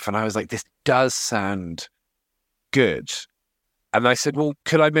stuff. And I was like, this does sound good. And I said, well,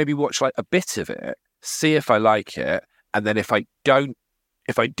 could I maybe watch a bit of it, see if I like it, and then if I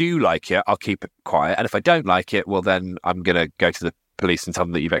If I do like it, I'll keep it quiet. And if I don't like it, well, then I'm going to go to the police and tell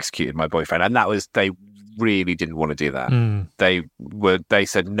them that you've executed my boyfriend. And they really didn't want to do that. They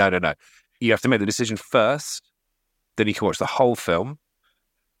said, no. You have to make the decision first. Then you can watch the whole film,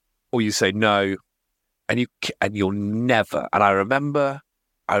 or you say no, and you'll never. And I remember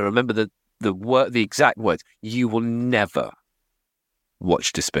the exact words. You will never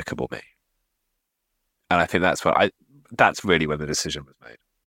watch Despicable Me. And I think that's really when the decision was made.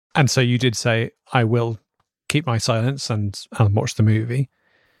 And so you did say, I will keep my silence and watch the movie.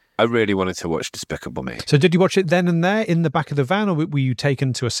 I really wanted to watch Despicable Me. So did you watch it then and there in the back of the van, or were you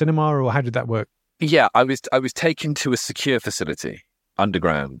taken to a cinema, or how did that work? Yeah, I was taken to a secure facility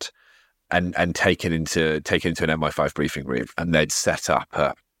underground and taken into an MI5 briefing room, and they'd set up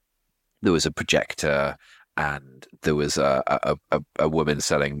there was a projector, and there was a woman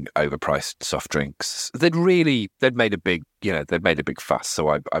selling overpriced soft drinks. They'd made a big fuss.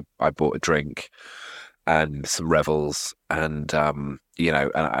 So I bought a drink and some Revels, and and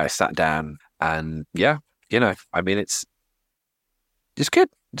I sat down, and it's good.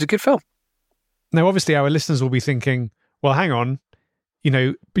 It's a good film. Now, obviously, our listeners will be thinking, well, hang on,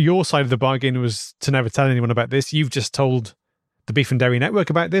 your side of the bargain was to never tell anyone about this. You've just told the Beef and Dairy Network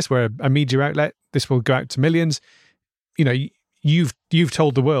about this. We're a media outlet. This will go out to millions. You've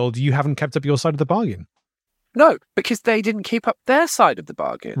told the world. You haven't kept up your side of the bargain. No, because they didn't keep up their side of the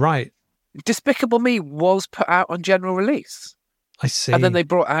bargain. Right. Despicable Me was put out on general release. I see. And then they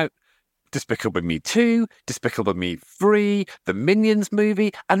brought out Despicable Me 2, Despicable Me 3, the Minions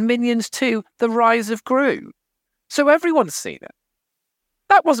movie, and Minions 2, The Rise of Gru. So everyone's seen it.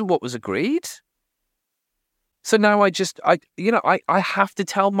 That wasn't what was agreed. So now I have to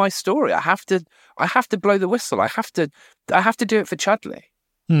tell my story. I have to blow the whistle. I have to do it for Chudley.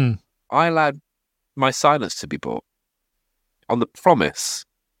 I allowed my silence to be bought on the promise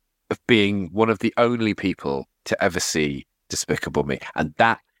of being one of the only people to ever see Despicable Me, and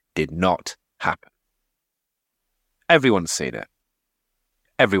that did not happen. Everyone's seen it.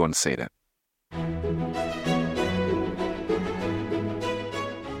 Everyone's seen it.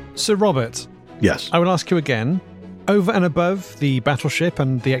 Sir Robert. Yes. I will ask you again. Over and above the battleship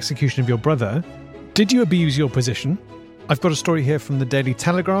and the execution of your brother, did you abuse your position? I've got a story here from the Daily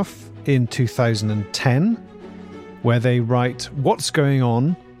Telegraph in 2010, where they write, "What's going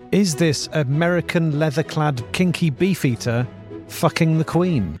on? Is this American leather-clad kinky beefeater fucking the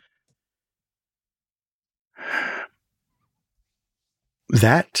Queen?"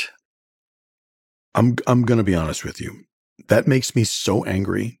 That, I'm going to be honest with you. That makes me so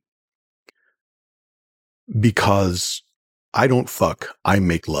angry, because I don't fuck, I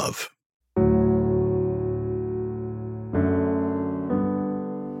make love.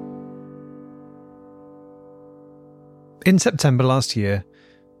 In September last year,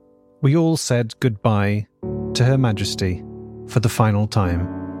 we all said goodbye to Her Majesty for the final time.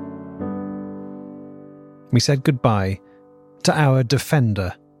 We said goodbye to our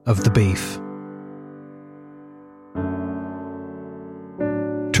defender of the beef.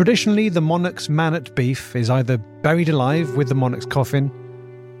 Traditionally, the monarch's man at beef is either buried alive with the monarch's coffin,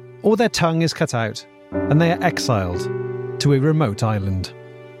 or their tongue is cut out and they are exiled to a remote island.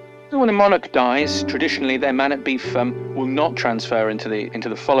 So when a monarch dies, traditionally their man at beef will not transfer into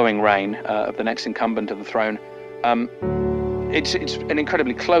the following reign of the next incumbent of the throne. It's an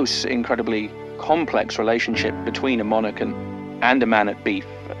incredibly close, incredibly complex relationship between a monarch and a man at beef.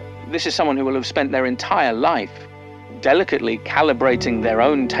 This is someone who will have spent their entire life delicately calibrating their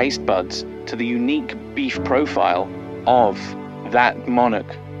own taste buds to the unique beef profile of that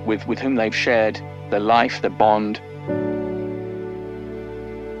monarch with whom they've shared their life, their bond.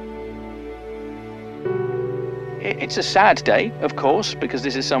 It's a sad day, of course, because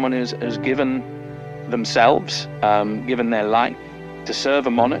this is someone who's given themselves, given their life to serve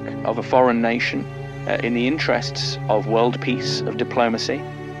a monarch of a foreign nation in the interests of world peace, of diplomacy.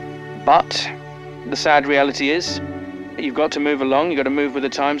 But the sad reality is, you've got to move along, you've got to move with the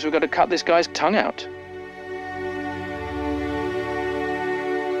times, we've got to cut this guy's tongue out.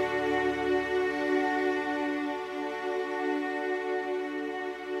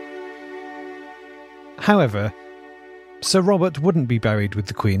 However, Sir Robert wouldn't be buried with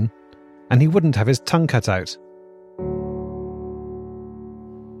the Queen, and he wouldn't have his tongue cut out.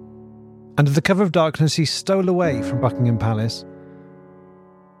 Under the cover of darkness, he stole away from Buckingham Palace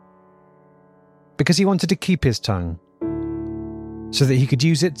because he wanted to keep his tongue so that he could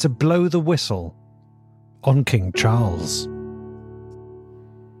use it to blow the whistle on King Charles.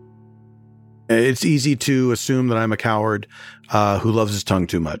 It's easy to assume that I'm a coward who loves his tongue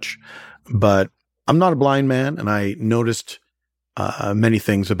too much, but I'm not a blind man, and I noticed many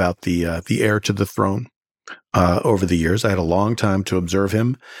things about the heir to the throne over the years. I had a long time to observe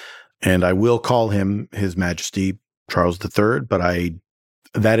him, and I will call him His Majesty Charles III, but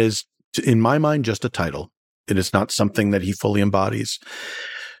that is, in my mind, just a title. It is not something that he fully embodies,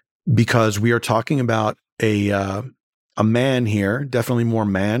 because we are talking about a man here, definitely more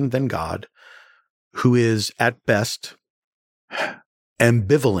man than God, who is at best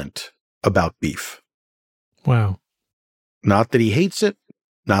ambivalent about beef. Wow. Not that he hates it,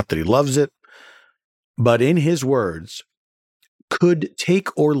 not that he loves it, but in his words, could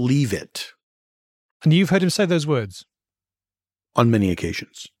take or leave it. And you've heard him say those words? On many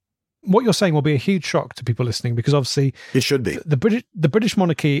occasions. What you're saying will be a huge shock to people listening, because obviously it should be. The British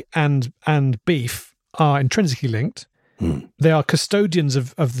monarchy and beef are intrinsically linked. Mm. They are custodians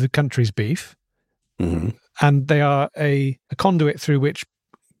of the country's beef. Mm-hmm. And they are a conduit through which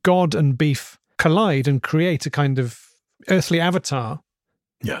God and beef collide and create a kind of earthly avatar.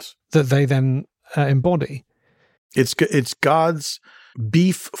 Yes. That they then embody. It's God's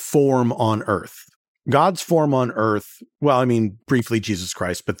beef form on earth. God's form on earth, well, I mean, briefly Jesus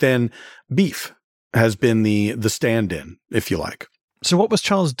Christ, but then beef has been the stand-in, if you like. So what was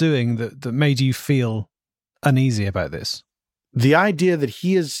Charles doing that made you feel uneasy about this? The idea that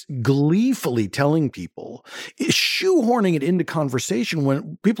he is gleefully telling people, shoehorning it into conversation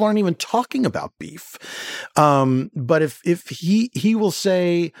when people aren't even talking about beef. But if he will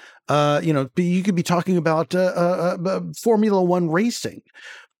say, you could be talking about Formula One racing,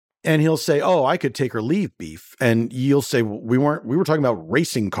 and he'll say, "Oh, I could take or leave beef," and you'll say, "We were talking about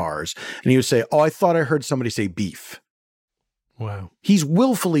racing cars," and he would say, "Oh, I thought I heard somebody say beef." Wow, he's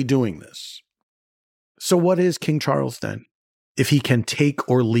willfully doing this. So, what is King Charles then? If he can take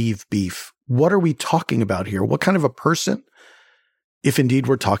or leave beef, what are we talking about here? What kind of a person, if indeed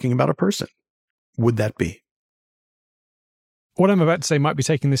we're talking about a person, would that be? What I'm about to say might be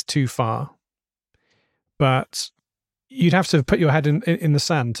taking this too far, but you'd have to put your head in the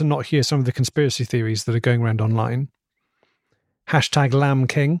sand to not hear some of the conspiracy theories that are going around online. Hashtag Lamb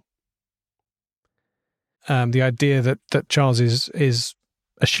King. The idea that Charles is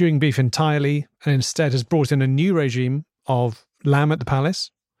eschewing beef entirely and instead has brought in a new regime of lamb at the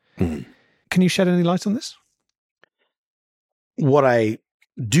palace. Mm. Can you shed any light on this? What I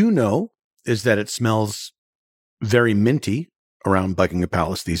do know is that it smells very minty around Buckingham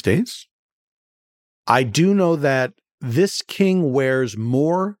Palace these days. I do know that this king wears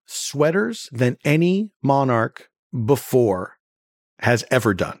more sweaters than any monarch before has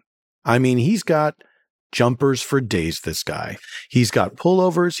ever done. I mean, he's got jumpers for days, this guy. He's got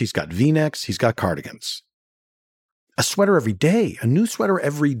pullovers, he's got V-necks, he's got cardigans. A sweater every day, a new sweater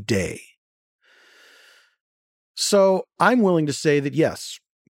every day. So I'm willing to say that yes,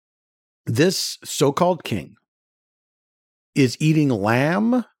 this so-called king is eating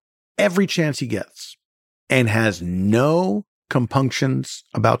lamb every chance he gets and has no compunctions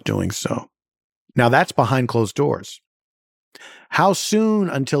about doing so. Now that's behind closed doors. How soon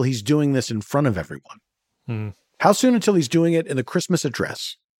until he's doing this in front of everyone? How soon until he's doing it in the Christmas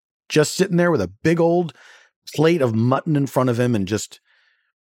address? Just sitting there with a big old plate of mutton in front of him and just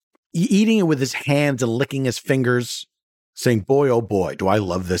eating it with his hands and licking his fingers, saying, "Boy, oh boy, do I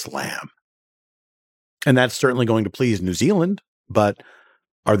love this lamb." And that's certainly going to please New Zealand, but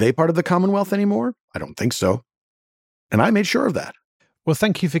are they part of the Commonwealth anymore? I don't think so. And I made sure of that. Well,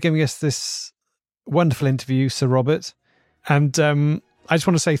 thank you for giving us this wonderful interview, Sir Robert. And I just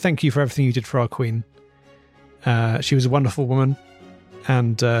want to say thank you for everything you did for our Queen. She was a wonderful woman.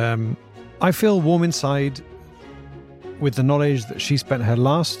 And I feel warm inside with the knowledge that she spent her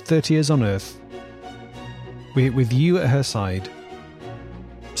last 30 years on Earth with you at her side,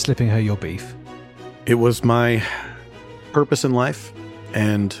 slipping her your beef. It was my purpose in life,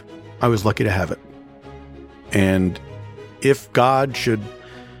 and I was lucky to have it. And if God should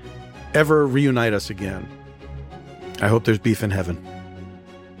ever reunite us again, I hope there's beef in heaven.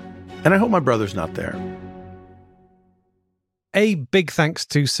 And I hope my brother's not there. A big thanks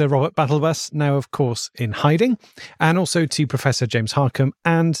to Sir Robert Battlebus, now of course in hiding, and also to Professor James Harcombe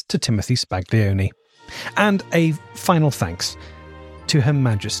and to Timothy Spaglione. And a final thanks to Her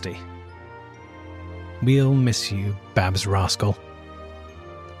Majesty. We'll miss you, Babs Rascal.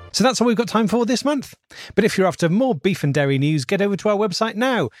 So that's all we've got time for this month. But if you're after more beef and dairy news, get over to our website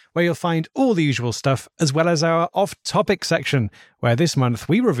now, where you'll find all the usual stuff, as well as our off-topic section, where this month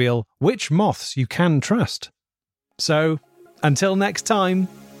we reveal which moths you can trust. So, until next time,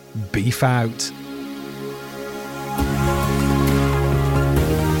 beef out.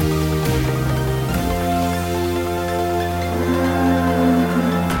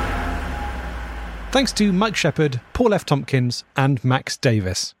 Thanks to Mike Shepherd, Paul F. Tompkins, and Max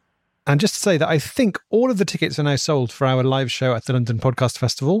Davis. And just to say that I think all of the tickets are now sold for our live show at the London Podcast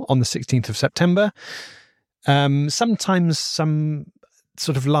Festival on the 16th of September. Sometimes some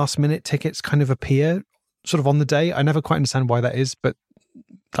sort of last-minute tickets kind of appear sort of on the day. I never quite understand why that is, but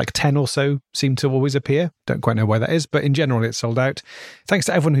like 10 or so seem to always appear. Don't quite know why that is, but in general, it's sold out. Thanks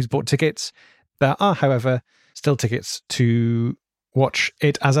to everyone who's bought tickets. There are, however, still tickets to watch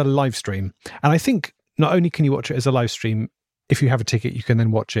it as a live stream. And I think not only can you watch it as a live stream, if you have a ticket, you can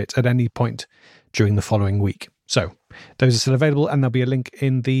then watch it at any point during the following week. So those are still available, and there'll be a link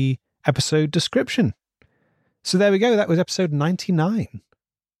in the episode description. So there we go. That was episode 99.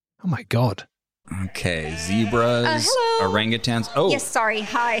 Oh my God. Okay, zebras, hello. orangutans. Oh, yes, sorry.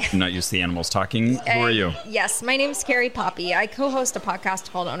 Hi. I'm not used to the animals talking. Who are you? Yes, my name's Carrie Poppy. I co-host a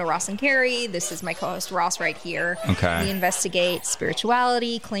podcast called Ona, Ross, and Carrie. This is my co-host Ross right here. Okay. We investigate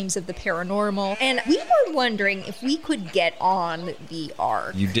spirituality, claims of the paranormal, and we were wondering if we could get on the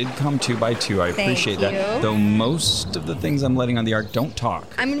Ark. You did come 2 by 2. I appreciate Thank that. you. Though most of the things I'm letting on the Ark don't talk.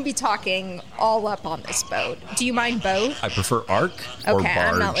 I'm going to be talking all up on this boat. Do you mind boat? I prefer Ark or Okay,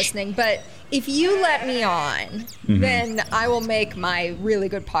 barge. I'm not listening, but if you let me on, then I will make my really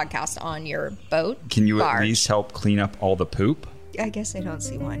good podcast on your boat. Can you barge. at least help clean up all the poop? I guess I don't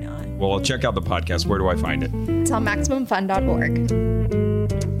see why not. Well, I'll check out the podcast. Where do I find it? It's on MaximumFun.org.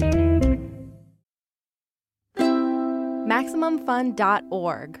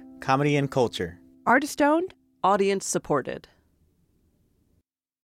 MaximumFun.org. Comedy and culture. Artist owned, audience supported.